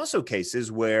then there's also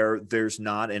cases where there's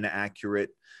not an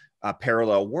accurate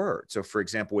parallel word. So for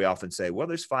example, we often say, well,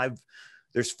 there's five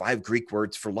Greek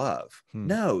words for love.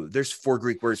 No, there's 4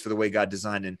 Greek words for the way God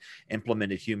designed and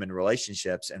implemented human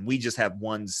relationships. And we just have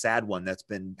one sad one that's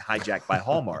been hijacked by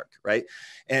Hallmark, right?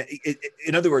 And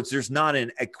in other words, there's not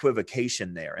an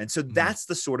equivocation there. And so that's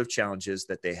the sort of challenges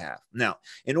that they have. Now,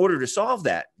 in order to solve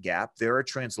that gap, there are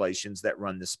translations that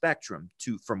run the spectrum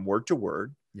from word to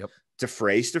word, to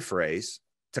phrase,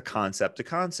 to concept,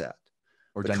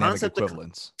 or dynamic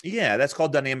equivalence. Yeah, that's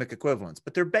called dynamic equivalence.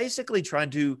 But they're basically trying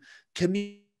to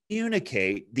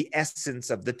communicate the essence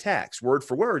of the text. Word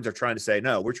for word, they're trying to say,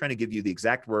 no, we're trying to give you the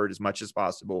exact word as much as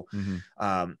possible.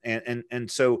 So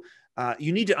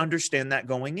you need to understand that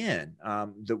going in.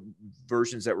 The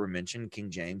versions that were mentioned, King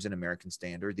James and American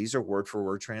Standard, these are word for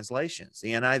word translations.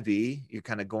 The NIV, you're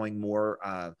kind of going more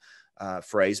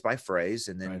phrase by phrase.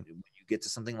 And then when you get to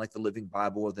something like the Living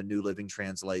Bible or the New Living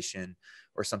Translation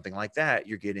or something like that,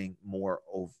 you're getting more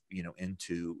of,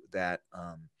 into that,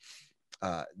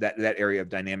 that area of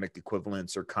dynamic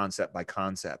equivalence or concept by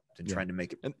concept and trying to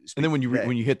make it. And then when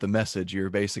you hit the message, you're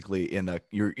basically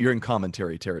you're in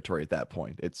commentary territory at that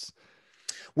point. It's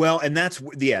well, and that's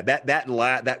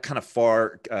that kind of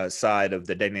far side of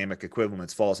the dynamic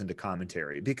equivalence falls into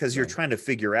commentary because you're trying to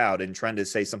figure out and trying to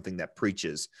say something that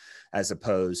preaches as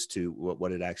opposed to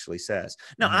what it actually says.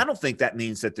 Now, I don't think that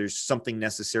means that there's something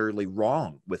necessarily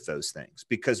wrong with those things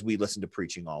because we listen to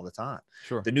preaching all the time.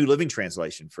 Sure. The New Living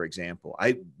Translation, for example,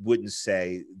 I wouldn't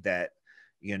say that,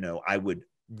 I would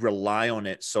rely on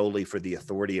it solely for the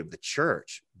authority of the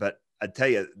church, but I tell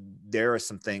you, there are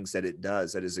some things that it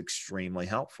does that is extremely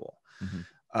helpful.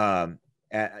 And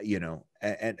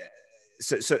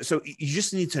so you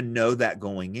just need to know that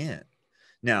going in.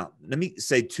 Now, let me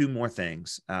say two more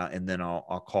things, and then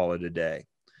I'll call it a day.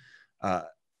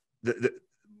 The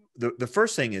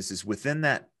first thing is within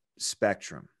that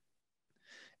spectrum,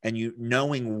 and you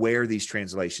knowing where these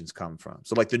translations come from.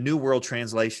 So, like the New World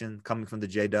Translation coming from the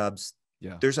J-Dubs.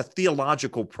 Yeah. There's a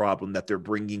theological problem that they're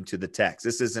bringing to the text.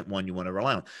 This isn't one you want to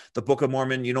rely on. The Book of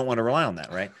Mormon, you don't want to rely on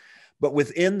that, right? But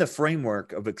within the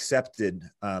framework of accepted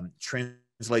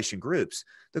translation groups,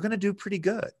 they're going to do pretty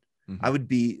good. I would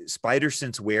be spider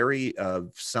sense wary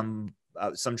of some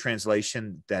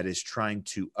translation that is trying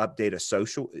to update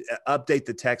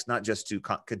the text, not just to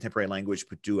contemporary language,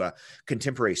 but to a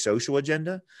contemporary social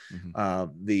agenda.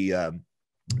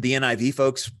 The NIV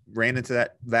folks ran into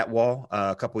that wall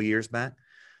a couple of years back,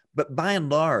 but by and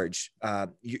large,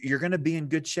 you're going to be in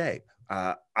good shape.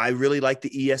 I really like the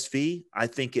ESV. I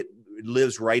think it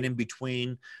lives right in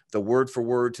between the word for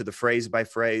word to the phrase by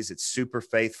phrase. It's super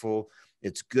faithful.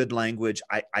 It's good language.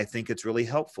 I think it's really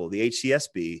helpful. The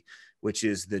HCSB, which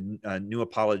is the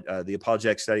the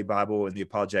Apologetic Study Bible and the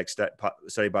Apologetic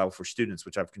Study Bible for Students,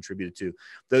 which I've contributed to,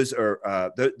 those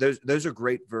are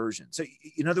great versions. So,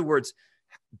 in other words,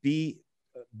 be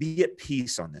at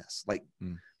peace on this. Like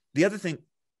the other thing,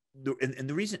 and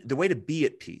the way to be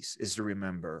at peace is to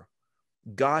remember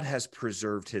God has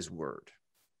preserved his word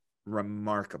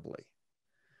remarkably.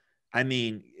 I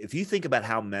mean, if you think about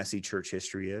how messy church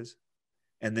history is,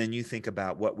 and then you think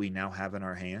about what we now have in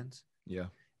our hands. Yeah.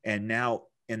 And now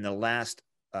in the last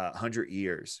 100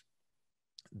 years,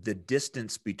 the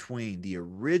distance between the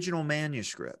original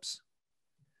manuscripts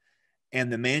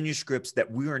and the manuscripts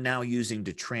that we are now using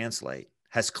to translate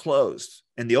has closed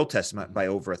in the Old Testament by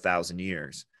over 1,000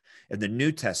 years. In the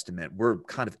New Testament, we're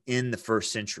kind of in the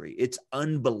first century. It's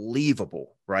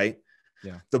unbelievable, right?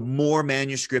 Yeah. The more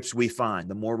manuscripts we find,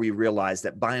 the more we realize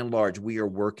that by and large, we are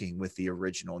working with the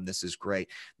original. And this is great.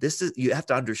 You have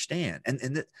to understand.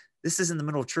 And this is in the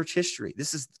middle of church history.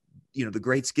 This is, the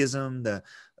Great Schism, the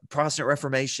Protestant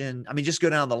Reformation. I mean, just go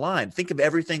down the line. Think of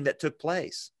everything that took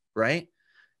place, right?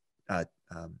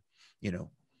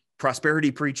 Prosperity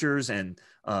preachers and,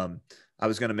 I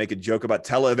was going to make a joke about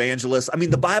televangelists. I mean,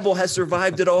 the Bible has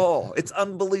survived it all. It's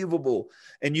unbelievable.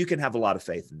 And you can have a lot of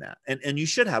faith in that. And you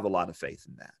should have a lot of faith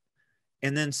in that.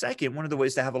 And then second, one of the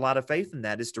ways to have a lot of faith in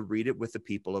that is to read it with the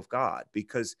people of God,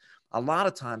 because a lot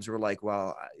of times we're like,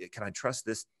 well, can I trust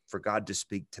this for God to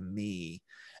speak to me?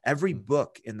 Every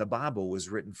book in the Bible was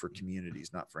written for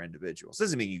communities, not for individuals.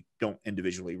 Doesn't mean you don't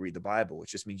individually read the Bible. It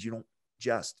just means you don't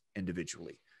just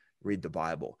individually read the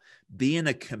Bible. Be in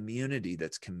a community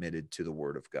that's committed to the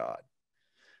Word of God.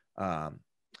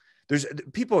 There's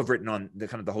people have written on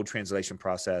the whole translation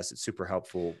process. It's super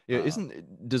helpful. Yeah,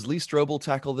 does Lee Strobel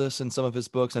tackle this in some of his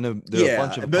books? I know there are a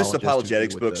bunch of most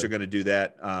apologetics books are going to do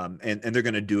that, and they're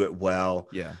going to do it well.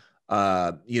 Yeah.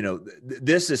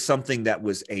 This is something that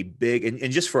was a big,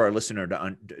 and just for our listener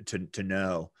to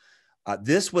know,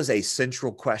 this was a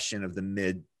central question of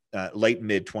the late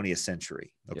mid 20th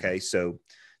century. Okay, so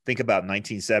think about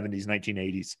 1970s,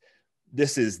 1980s.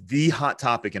 This is the hot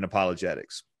topic in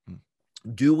apologetics.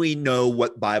 Do we know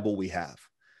what Bible we have?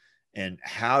 And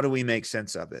how do we make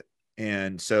sense of it?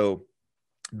 And so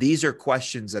these are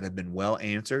questions that have been well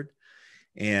answered.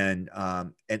 And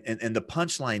the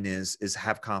punchline is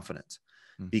have confidence,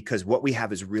 because what we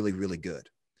have is really, really good.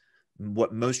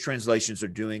 What most translations are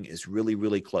doing is really,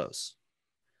 really close.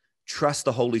 Trust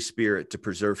the Holy Spirit to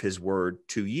preserve his word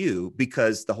to you,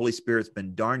 because the Holy Spirit's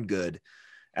been darn good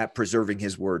at preserving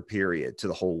his word, period, to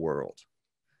the whole world.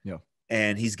 Yeah.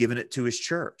 And he's given it to his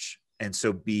church. And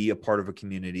so be a part of a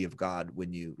community of God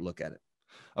when you look at it.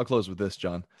 I'll close with this,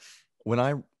 John. When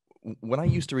I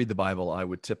used to read the Bible, I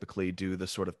would typically do the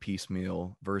sort of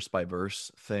piecemeal verse by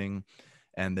verse thing.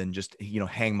 and then just,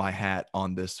 hang my hat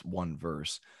on this one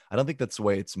verse. I don't think that's the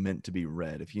way it's meant to be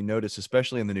read. If you notice,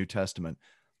 especially in the New Testament,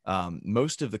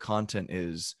 most of the content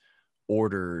is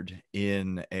ordered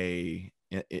in the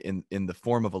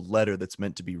form of a letter that's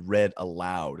meant to be read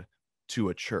aloud to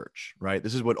a church, right?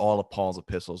 This is what all of Paul's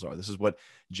epistles are. This is what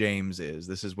James is.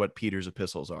 This is what Peter's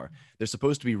epistles are. They're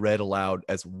supposed to be read aloud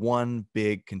as one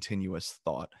big continuous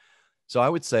thought. So I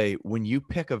would say when you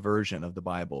pick a version of the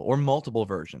Bible, or multiple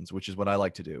versions, which is what I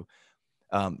like to do,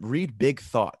 read big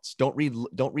thoughts. Don't read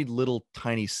little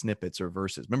tiny snippets or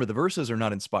verses. Remember, the verses are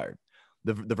not inspired.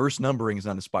 The verse numbering is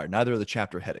not inspired. Neither are the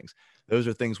chapter headings. Those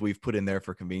are things we've put in there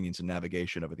for convenience and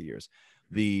navigation over the years.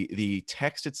 The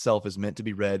text itself is meant to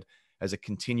be read as a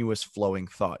continuous flowing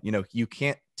thought. You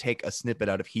can't take a snippet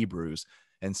out of Hebrews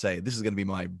and say, this is going to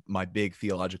be my big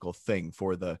theological thing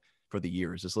for the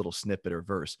years, this little snippet or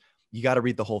verse. You got to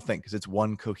read the whole thing because it's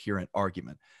one coherent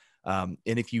argument. And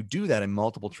if you do that in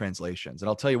multiple translations, and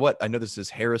I'll tell you what, I know this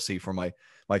is heresy for my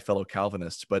fellow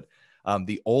Calvinists, but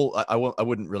the old, I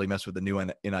wouldn't really mess with the new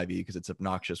NIV because it's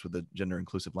obnoxious with the gender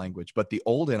inclusive language, but the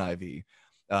old NIV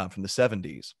from the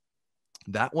 70s,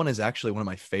 that one is actually one of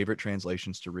my favorite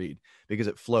translations to read because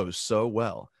it flows so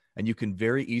well. And you can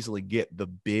very easily get the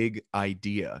big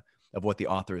idea of what the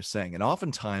author is saying. And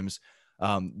oftentimes,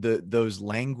 those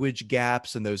language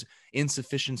gaps and those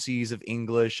insufficiencies of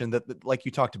English, and that, like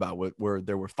you talked about, where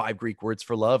there were 5 Greek words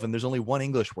for love and there's only 1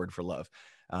 English word for love,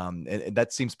 and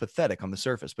that seems pathetic on the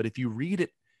surface. But if you read it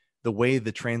the way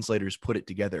the translators put it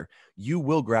together, you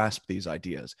will grasp these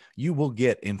ideas. You will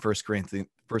get in 1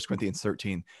 Corinthians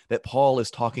 13 that Paul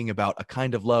is talking about a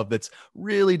kind of love that's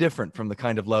really different from the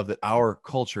kind of love that our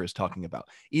culture is talking about,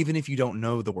 even if you don't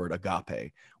know the word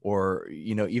agape, or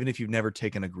even if you've never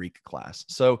taken a Greek class.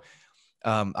 So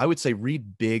I would say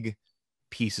read big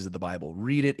pieces of the Bible,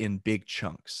 read it in big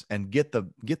chunks, and get the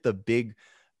big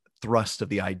thrust of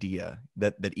the idea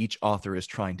that each author is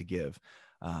trying to give.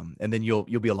 And then you'll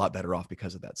be a lot better off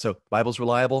because of that. So Bible's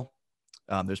reliable.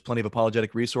 There's plenty of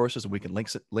apologetic resources, and we can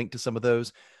link to some of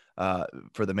those.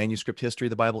 For the manuscript history of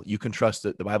the Bible, you can trust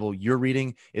that the Bible you're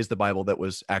reading is the Bible that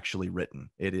was actually written.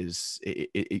 It's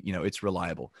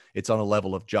reliable. It's on a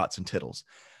level of jots and tittles.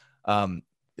 And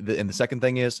the second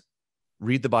thing is,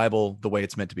 read the Bible the way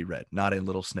it's meant to be read, not in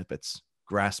little snippets.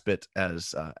 Grasp it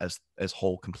as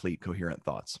whole, complete, coherent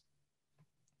thoughts.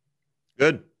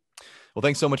 Good. Well,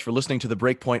 thanks so much for listening to the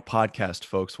Breakpoint podcast,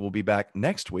 folks. We'll be back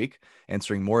next week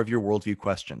answering more of your worldview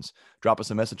questions. Drop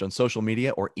us a message on social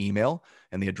media or email,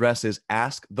 and the address is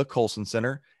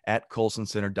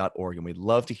askthecolsoncenter@colsoncenter.org, and we'd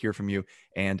love to hear from you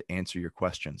and answer your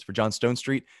questions. For John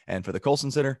Stonestreet and for the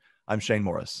Colson Center, I'm Shane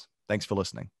Morris. Thanks for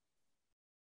listening.